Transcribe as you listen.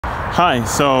Hi,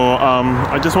 so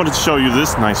I just wanted to show you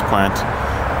this nice plant.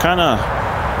 Kind of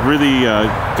really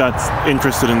got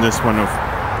interested in this one of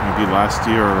maybe last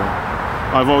year, or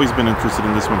I've always been interested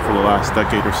in this one for the last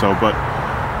decade or so, but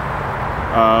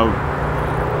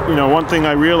you know, one thing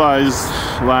I realized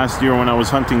last year when I was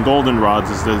hunting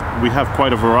goldenrods is that we have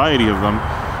quite a variety of them.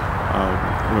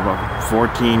 About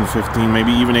 14, 15,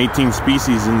 maybe even 18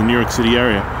 species in the New York City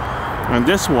area. And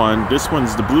this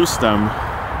one's the blue stem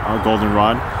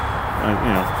goldenrod.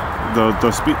 You know,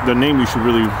 the name you should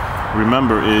really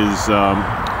remember is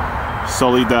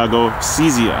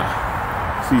Celastraceae.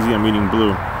 Caesea meaning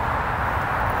blue.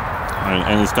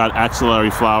 And it's got axillary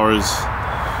flowers.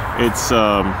 It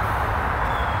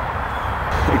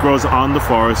grows on the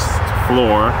forest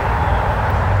floor,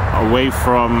 away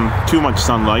from too much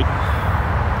sunlight.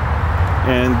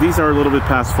 And these are a little bit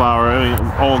past flower. I mean,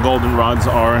 all goldenrods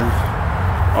are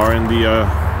in the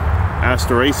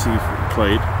Celastraceae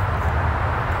clade.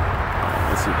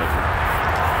 Let's see if I can.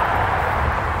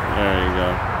 There you go.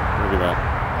 Look at that.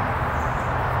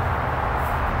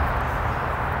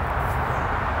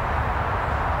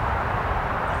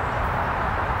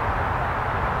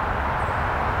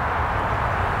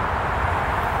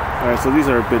 All right, so these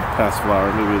are a bit past flower.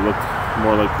 Maybe look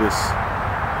more like this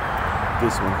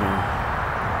one here.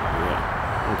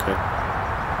 Yeah, okay.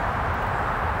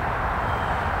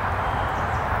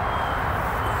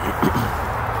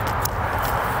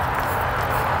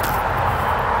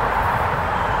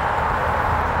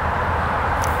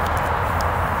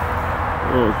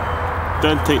 Oh,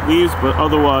 dentate leaves, but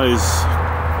otherwise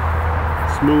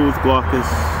smooth, glaucous.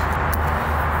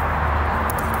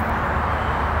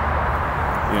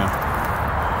 Yeah.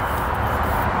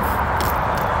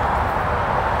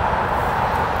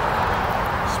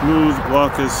 Smooth,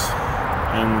 glaucous,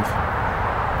 and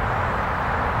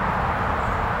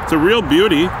it's a real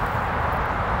beauty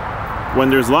when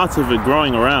there's lots of it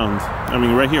growing around. I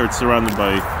mean, right here it's surrounded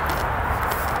by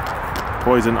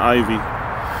poison ivy,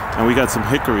 and we got some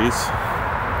hickories.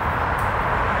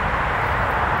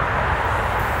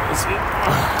 Let's see.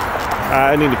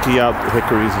 I need to key out the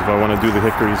hickories if I want to do the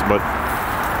hickories, but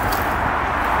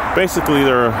basically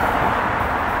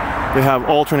they have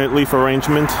alternate leaf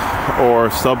arrangement or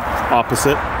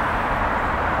sub-opposite.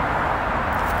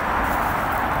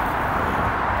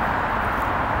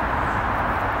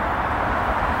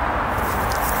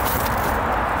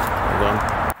 Hold on.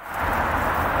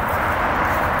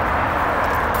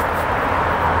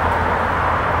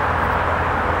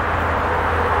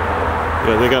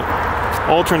 Yeah, they got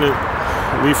alternate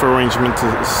leaf arrangement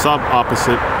to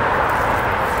sub-opposite.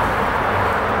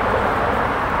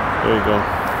 There you go.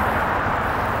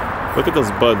 Look at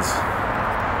those buds.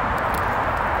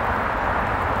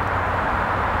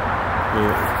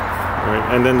 Yeah. Right.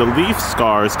 And then the leaf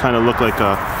scars kind of look like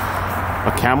a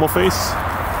camel face.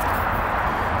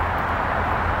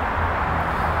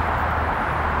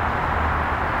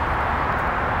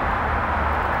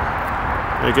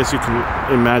 I guess you can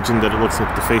imagine that it looks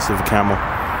like the face of a camel.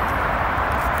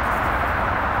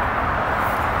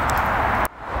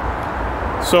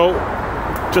 So,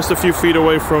 just a few feet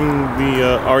away from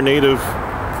our native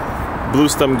blue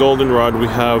stem goldenrod, we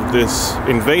have this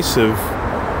invasive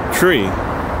tree,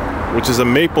 which is a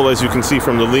maple, as you can see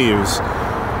from the leaves.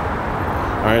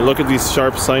 All right, look at these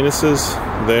sharp sinuses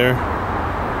there.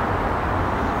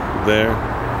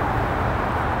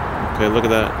 Okay, look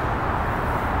at that.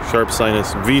 Sharp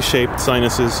sinus, V-shaped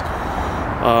sinuses.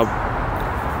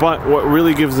 But what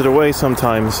really gives it away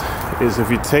sometimes is if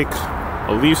you take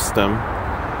a leaf stem,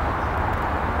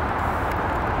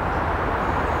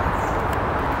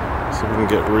 so we can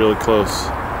get really close.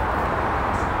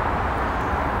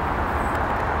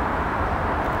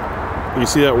 You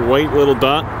see that white little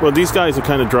dot? Well, these guys are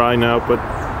kind of dry now, but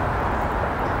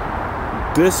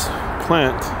this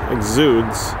plant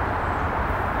exudes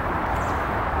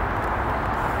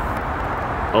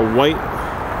a white,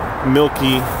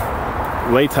 milky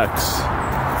latex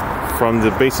from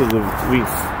the base of the leaf.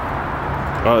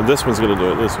 This one's gonna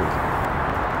do it, this one.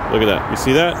 Look at that, you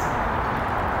see that?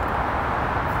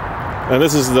 And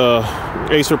this is the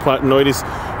Acer platanoides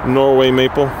Norway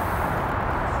maple.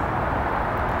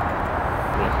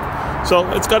 Yeah. So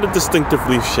it's got a distinctive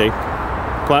leaf shape.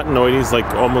 Platanoides,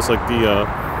 like almost like the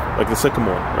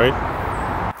sycamore, right?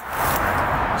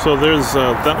 So there's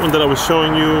that one that I was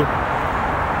showing you.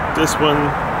 This one.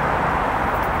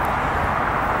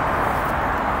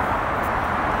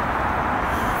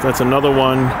 That's another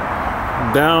one.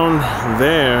 Down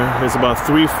there is about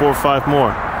 3, 4, 5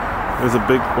 more. There's a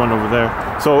big one over there.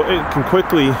 So it can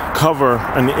quickly cover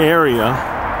an area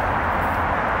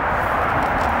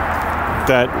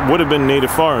that would have been native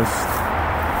forest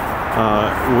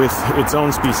with its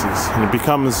own species, and it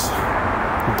becomes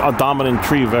a dominant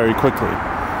tree very quickly.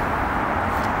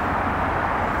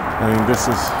 I mean, this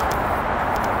is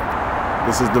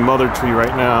the mother tree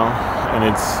right now, and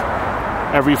it's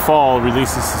every fall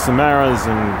releases the samaras,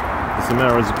 and the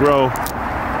samaras grow,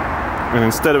 and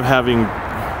instead of having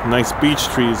nice beech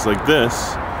trees like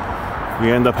this, we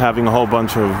end up having a whole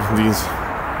bunch of these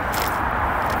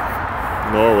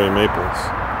Norway maples.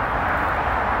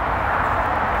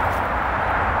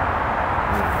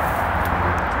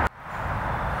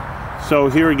 So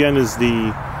here again is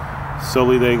the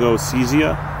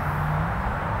Celastraceae.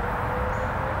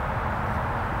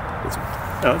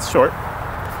 It's short.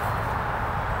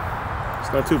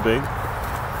 It's not too big.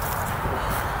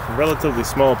 A relatively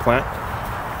small plant.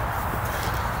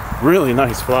 Really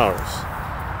nice flowers.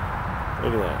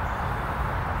 Look at that.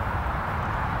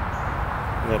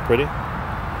 Isn't that pretty?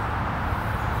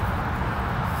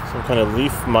 Some kind of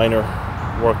leaf miner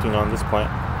working on this plant.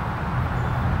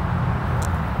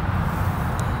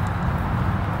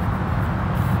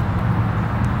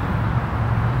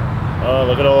 Oh,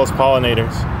 look at all those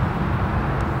pollinators.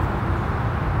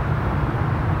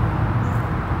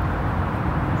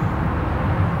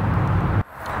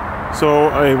 So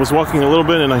I was walking a little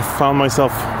bit and I found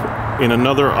myself in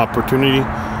another opportunity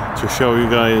to show you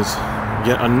guys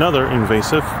yet another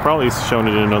invasive. Probably shown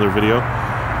it in another video.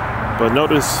 But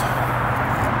notice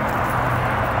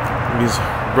these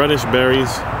reddish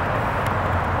berries.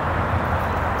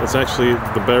 That's actually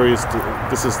the berries.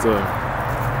 This is the...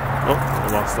 Oh, I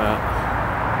lost that.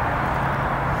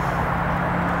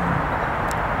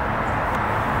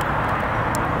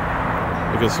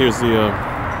 Because here's the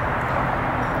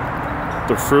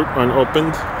fruit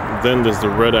unopened. Then there's the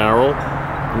red arrow.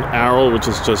 An arrow, which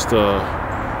is just a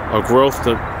growth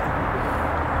that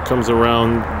comes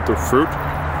around the fruit.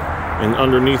 And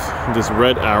underneath this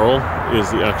red arrow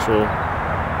is the actual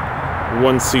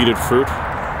one-seeded fruit.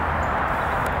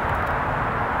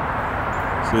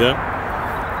 See that?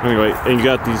 Anyway, and you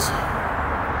got these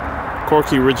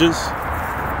corky ridges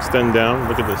extend down.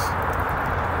 Look at this.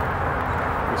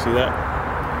 You see that?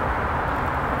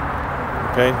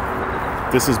 Okay.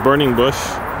 This is burning bush,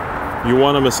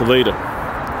 Euonymus alata.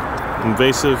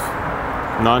 Invasive,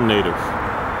 non-native.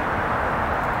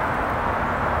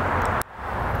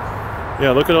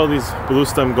 Yeah, look at all these blue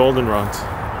stem goldenrods.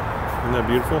 Isn't that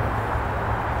beautiful?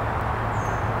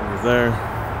 Over there.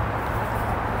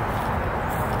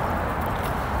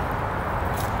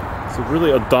 It's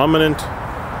really a dominant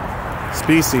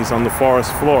species on the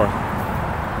forest floor.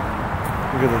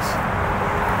 Look at this.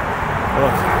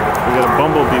 Look, we got a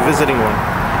bumblebee visiting one.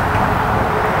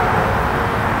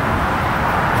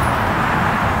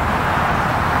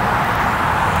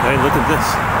 Hey, look at this.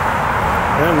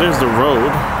 And there's the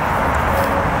road.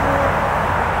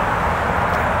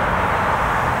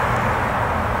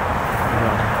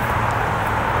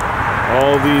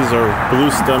 All these are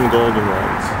blue stem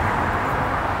goldenrods.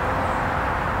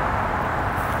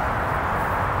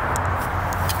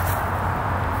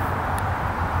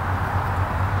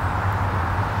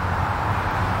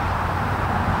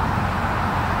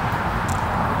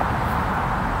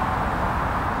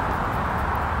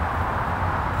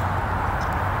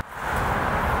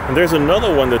 And there's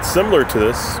another one that's similar to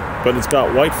this, but it's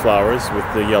got white flowers with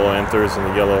the yellow anthers and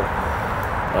the yellow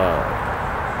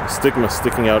stigma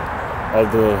sticking out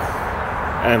of the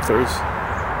anthers.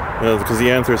 Because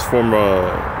the anthers form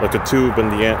like a tube,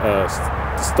 and the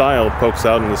style pokes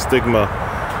out, and the stigma,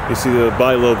 you see the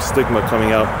bilobe stigma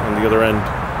coming out on the other end.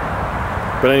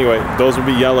 But anyway, those would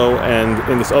be yellow, and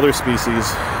in this other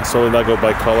species, Celastraceae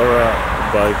bicolor.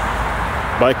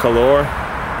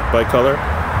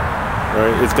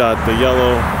 Right, it's got the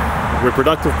yellow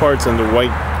reproductive parts and the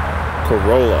white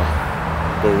corolla,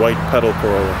 the white petal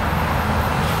corolla.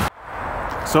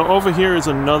 So over here is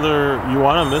another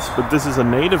Euonymus, but this is a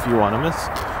native Euonymus,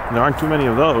 and there aren't too many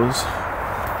of those.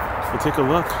 But take a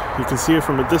look. You can see it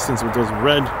from a distance with those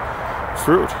red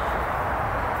fruit.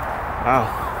 Wow.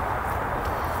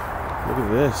 Look at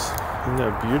this. Isn't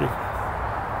that beauty?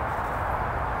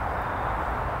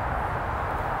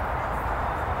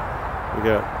 We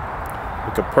got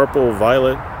like a purple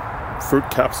violet fruit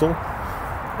capsule,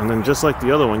 and then just like the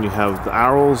other one, you have the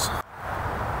arrows.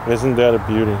 Isn't that a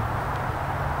beauty?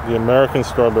 The American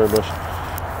strawberry bush.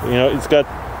 You know, it's got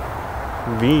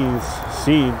these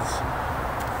seeds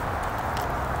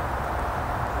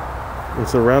and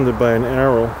surrounded by an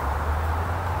arrow,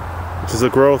 which is a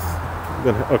growth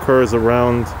that occurs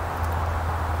around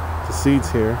the seeds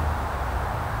here,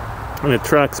 and it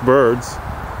attracts birds.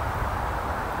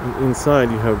 And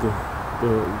inside you have the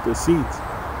the seeds.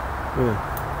 Yeah.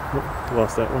 Oh,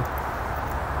 lost that one.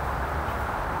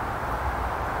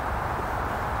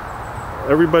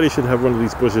 Everybody should have one of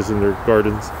these bushes in their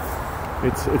gardens.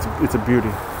 It's a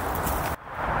beauty.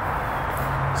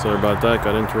 Sorry about that,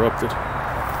 got interrupted.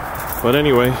 But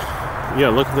anyway, yeah,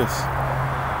 look at this.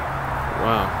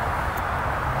 Wow.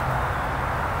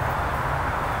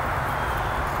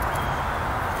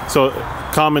 So,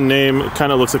 common name, it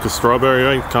kind of looks like a strawberry,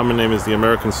 right? Common name is the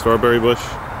American strawberry bush.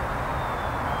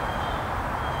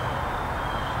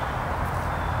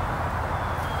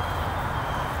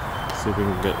 See if we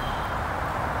can get a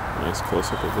nice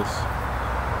close-up of this.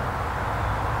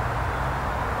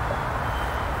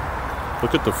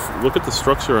 Look at the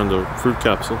structure on the fruit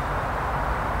capsule.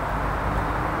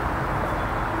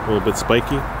 A little bit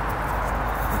spiky.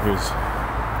 Here's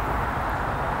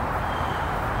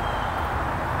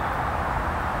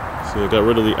see, I got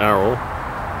rid of the arrow.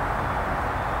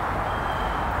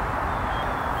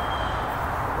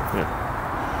 Yeah.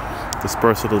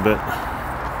 Disperse it a bit.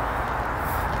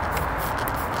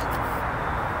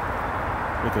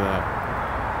 Look at that.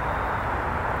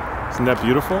 Isn't that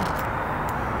beautiful?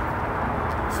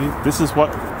 See, this is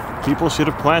what people should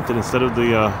have planted instead of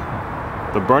the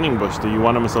burning bush, the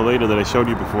Euonymus alata that I showed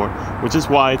you before, which is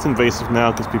why it's invasive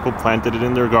now, because people planted it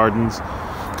in their gardens,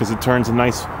 because it turns a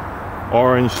nice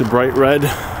orange to bright red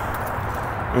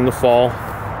in the fall.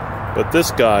 But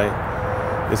this guy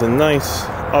is a nice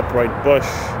upright bush.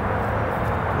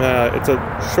 It's a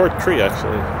short tree,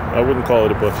 actually. I wouldn't call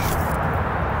it a bush.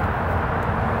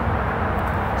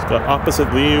 It's got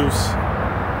opposite leaves,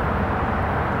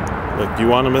 like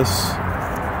Euonymus.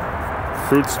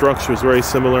 Fruit structure is very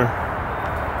similar,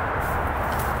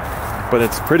 but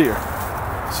it's prettier,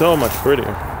 so much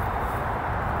prettier.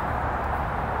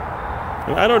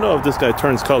 And I don't know if this guy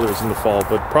turns colors in the fall,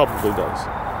 but probably does,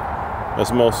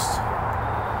 as most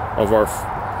of our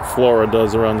flora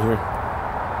does around here.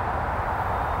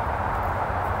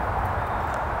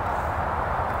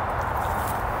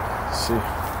 Let's see,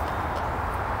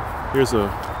 here's a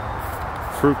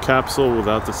fruit capsule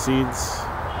without the seeds.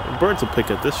 Birds will pick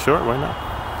at this, sure, why not?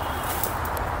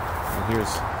 And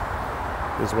here's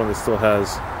one that still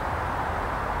has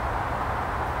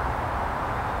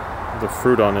the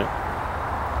fruit on it.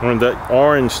 And that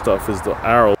orange stuff is the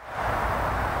arrow.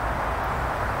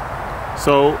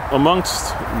 So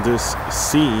amongst this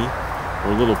sea,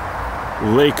 or little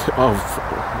lake of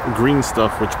green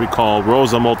stuff, which we call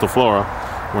Rosa multiflora,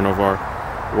 one of our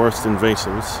worst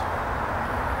invasives,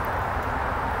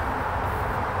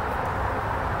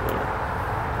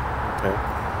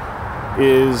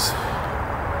 is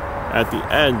at the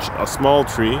edge a small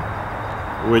tree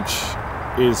which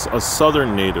is a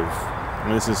southern native,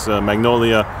 and this is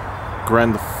Magnolia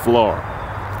grandiflora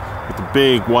with the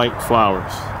big white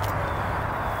flowers.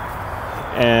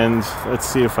 And let's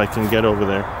see if I can get over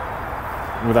there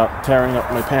without tearing up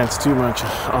my pants too much.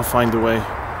 I'll find a way.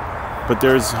 But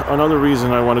there's another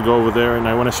reason I want to go over there, and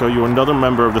I want to show you another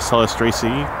member of the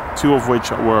Celastraceae, two of which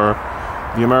were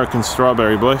the American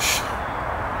strawberry bush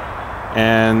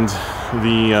and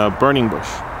the burning bush.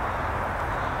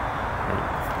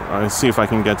 Let's see if I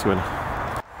can get to it.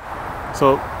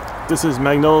 So this is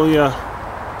Magnolia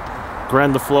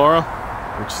grandiflora,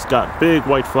 which has got big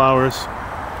white flowers,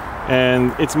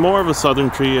 and it's more of a southern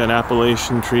tree, an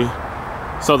Appalachian tree.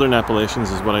 Southern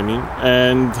Appalachians is what I mean.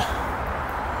 And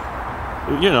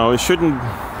you know, it shouldn't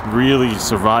really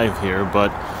survive here, but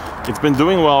it's been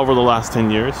doing well over the last 10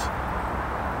 years.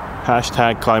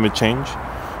 Hashtag climate change.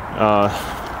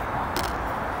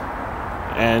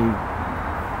 And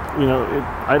you know,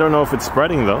 I don't know if it's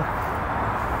spreading though.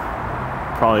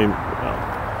 Probably,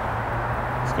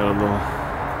 it's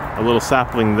got a little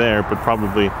sapling there, but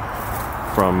probably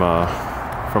from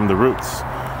the roots.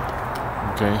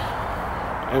 Okay.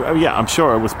 Yeah, I'm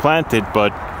sure it was planted,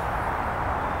 but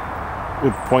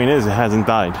the point is, it hasn't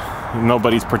died.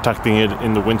 Nobody's protecting it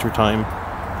in the winter time.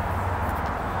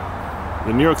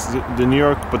 The New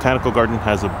York Botanical Garden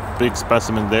has a big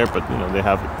specimen there, but you know, they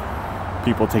have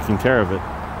people taking care of it.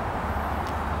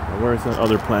 Where is that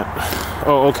other plant?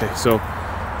 Oh, okay. So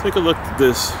take a look at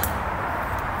this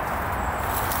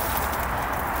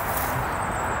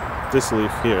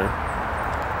leaf here.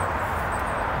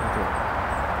 Okay.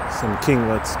 Some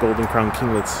kinglets, golden crown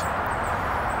kinglets.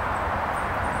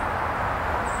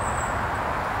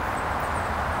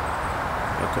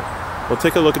 Okay. Well,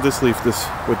 take a look at this leaf.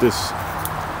 With this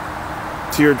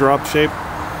teardrop shape.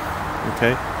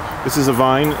 Okay. This is a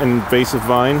vine, an invasive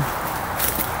vine.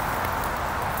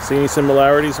 See any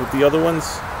similarities with the other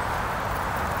ones?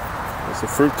 There's a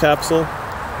fruit capsule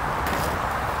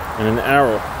and an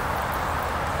arrow.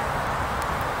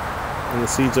 and the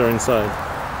seeds are inside.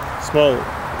 Small,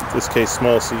 in this case,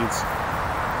 small seeds.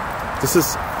 This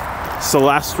is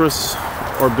Celastraceae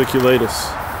orbiculatus.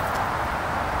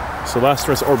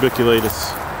 Celastraceae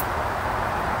orbiculatus.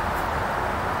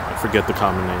 I forget the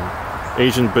common name.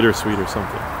 Asian bittersweet or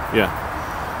something. Yeah.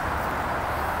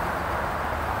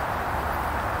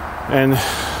 And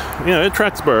you know, it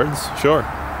attracts birds, sure.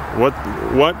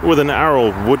 What with an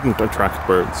arrow wouldn't attract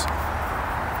birds?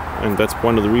 And that's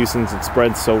one of the reasons it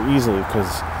spreads so easily,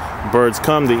 because birds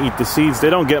come, they eat the seeds. They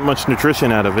don't get much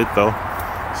nutrition out of it though,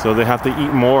 so they have to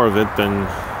eat more of it than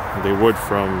they would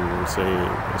from, say,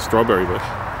 a strawberry bush,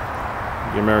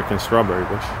 the American strawberry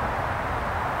bush.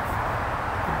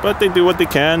 But they do what they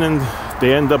can, and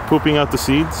they end up pooping out the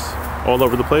seeds all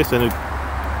over the place, and it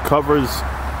covers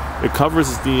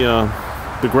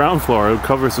the ground floor. It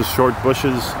covers the short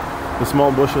bushes, the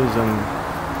small bushes,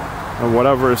 and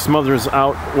whatever, smothers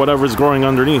out whatever's growing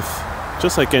underneath,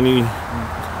 just like any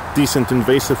decent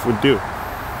invasive would do.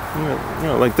 You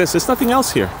know, like this. There's nothing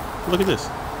else here. Look at this.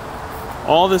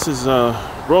 All this is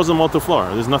Rosa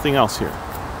multiflora. There's nothing else here.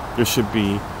 There should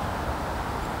be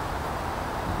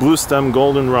blue stem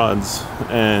goldenrods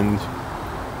and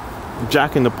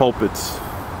jack in the pulpits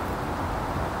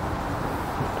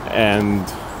and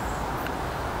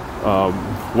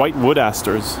white wood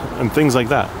asters and things like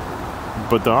that,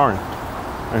 but there aren't.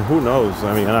 And who knows?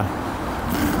 I mean,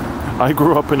 I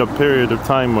grew up in a period of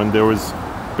time when there was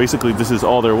basically, this is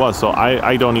all there was, so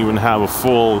I don't even have a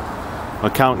full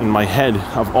account in my head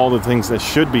of all the things that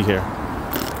should be here,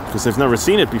 because I've never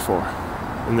seen it before.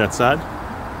 Isn't that sad?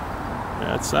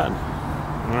 Yeah, it's sad.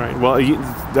 All right, well,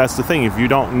 that's the thing. If you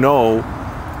don't know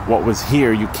what was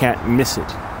here, you can't miss it.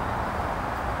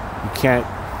 You can't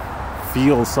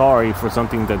feel sorry for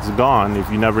something that's gone if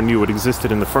you never knew it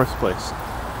existed in the first place.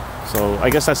 So I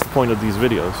guess that's the point of these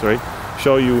videos, right?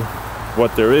 Show you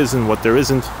what there is and what there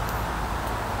isn't,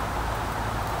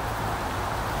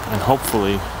 and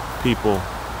hopefully people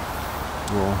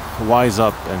will wise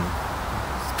up and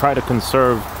try to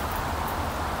conserve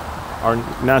our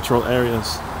natural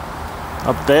areas.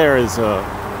 Up there is a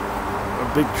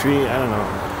big tree. I don't know.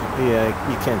 Yeah,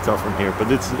 you can't tell from here,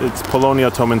 but it's Paulownia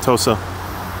tomentosa,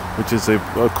 which is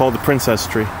called the princess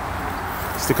tree.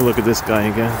 Let's take a look at this guy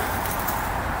again.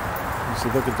 You see,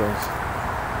 look at those.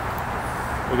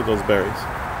 Look at those berries.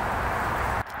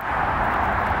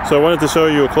 So I wanted to show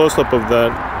you a close-up of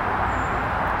that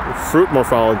fruit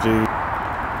morphology.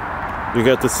 You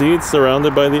got the seeds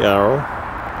surrounded by the arrow,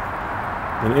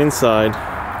 and inside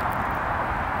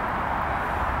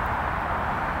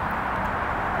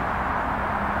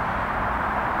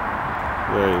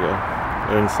there you go.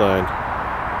 They're inside.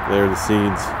 There are the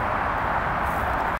seeds.